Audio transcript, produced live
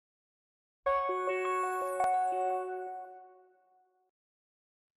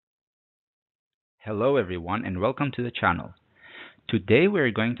Hello everyone and welcome to the channel. Today we are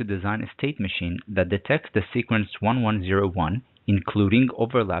going to design a state machine that detects the sequence 1101 including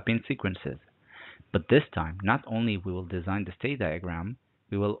overlapping sequences. But this time not only we will design the state diagram,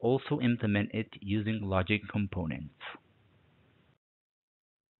 we will also implement it using logic components.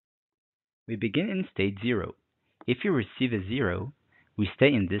 We begin in state 0. If you receive a 0, we stay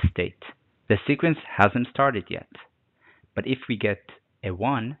in this state. The sequence hasn't started yet. But if we get a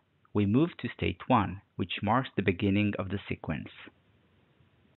 1, we move to state 1, which marks the beginning of the sequence.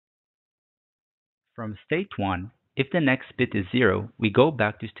 From state 1, if the next bit is 0, we go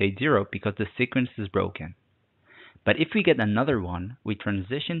back to state 0 because the sequence is broken. But if we get another 1, we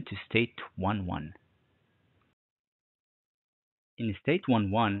transition to state 1-1. In state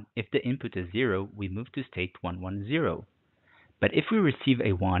 1-1, if the input is 0, we move to state 1-1-0. But if we receive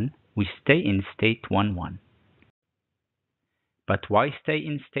a 1, we stay in state 1-1. But why stay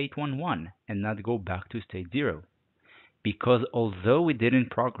in state 1-1 and not go back to state 0? Because although we didn't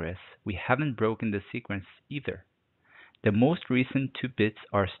progress, we haven't broken the sequence either. The most recent 2 bits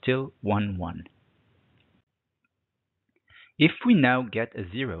are still 1-1. If we now get a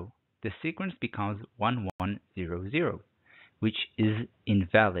 0, the sequence becomes 1-1-0-0, which is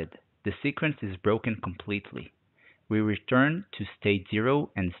invalid. The sequence is broken completely. We return to state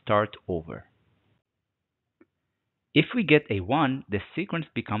 0 and start over. If we get a 1, the sequence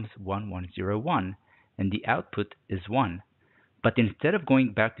becomes 1-1-0-1, and the output is 1. But instead of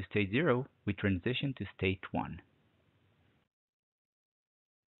going back to state 0, we transition to state 1.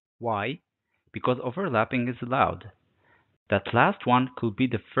 Why? Because overlapping is allowed. That last one could be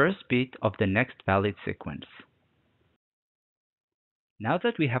the first bit of the next valid sequence. Now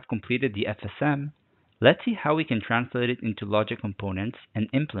that we have completed the FSM, let's see how we can translate it into logic components and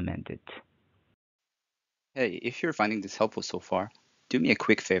implement it. Hey, if you're finding this helpful so far, do me a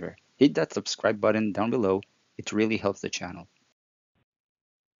quick favor. Hit that subscribe button down below. It really helps the channel.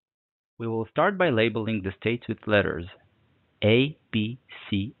 We will start by labeling the states with letters A, B,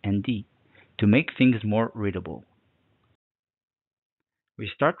 C, and D to make things more readable.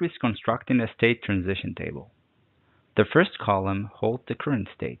 We start with constructing a state transition table. The first column holds the current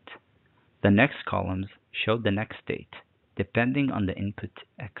state. The next columns show the next state, depending on the input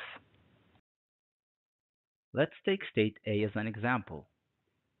X. Let's take state A as an example.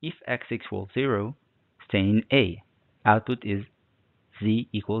 If X equals 0, stay in A. Output is Z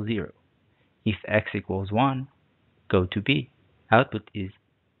equals 0. If X equals 1, go to B. Output is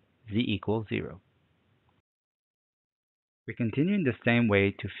Z equals 0. We continue in the same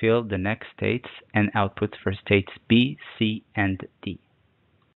way to fill the next states and outputs for states B, C, and D.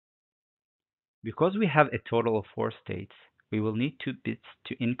 Because we have a total of 4 states, we will need 2 bits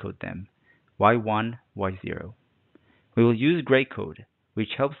to encode them, Y1, Y0. We will use gray code, which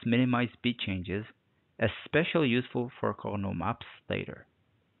helps minimize bit changes, especially useful for Karnaugh maps later.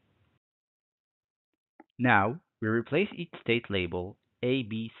 Now, we replace each state label A,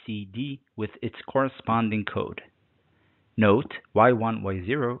 B, C, D with its corresponding code. Note, Y1,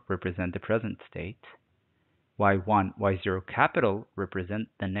 Y0 represent the present state. Y1, Y0 capital represent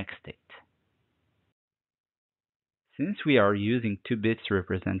the next state. Since we are using 2 bits to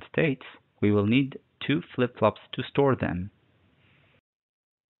represent states, we will need 2 flip-flops to store them.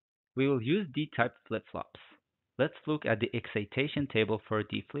 We will use D-type flip-flops. Let's look at the excitation table for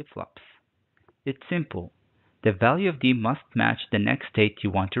D flip-flops. It's simple. The value of D must match the next state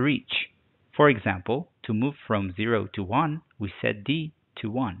you want to reach. For example, to move from 0 to 1, we set D to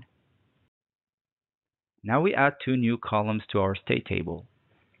 1. Now we add 2 new columns to our state table,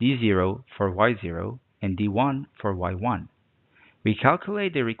 D0 for Y0 and D1 for Y1. We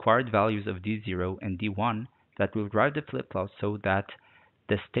calculate the required values of D0 and D1 that will drive the flip-flop so that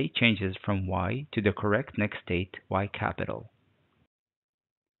the state changes from Y to the correct next state, Y capital.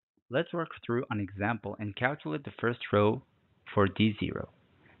 Let's work through an example and calculate the first row for D0.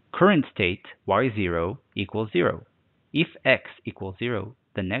 Current state Y0 equals 0. If X equals 0,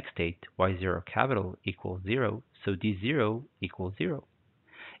 the next state Y0 capital equals 0, so D0 equals 0.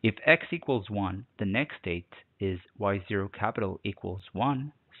 If X equals 1, the next state is Y0 capital equals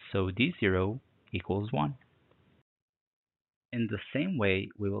 1, so D0 equals 1. In the same way,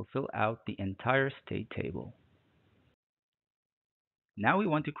 we will fill out the entire state table. Now we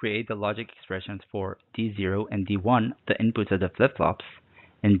want to create the logic expressions for D0 and D1, the inputs of the flip-flops,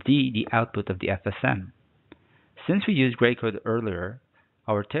 and D, the output of the FSM. Since we used gray code earlier,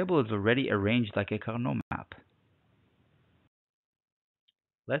 our table is already arranged like a Karnaugh map.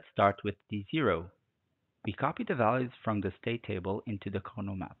 Let's start with D0. We copy the values from the state table into the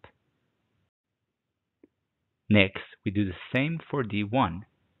Karnaugh map. Next, we do the same for D1.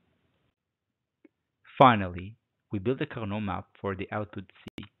 Finally, we build a Karnaugh map for the output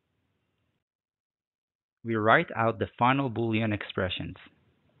C. We write out the final Boolean expressions.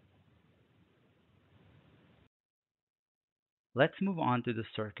 Let's move on to the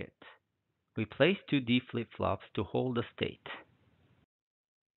circuit. We place two D flip-flops to hold the state.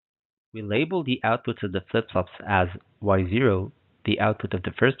 We label the outputs of the flip-flops as Y0, the output of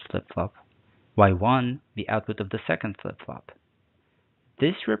the first flip-flop, Y1, the output of the second flip-flop.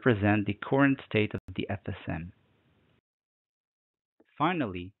 This represents the current state of the FSM.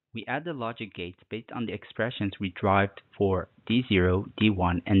 Finally, we add the logic gates based on the expressions we derived for D0,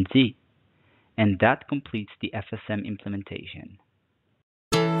 D1, and Z, and that completes the FSM implementation.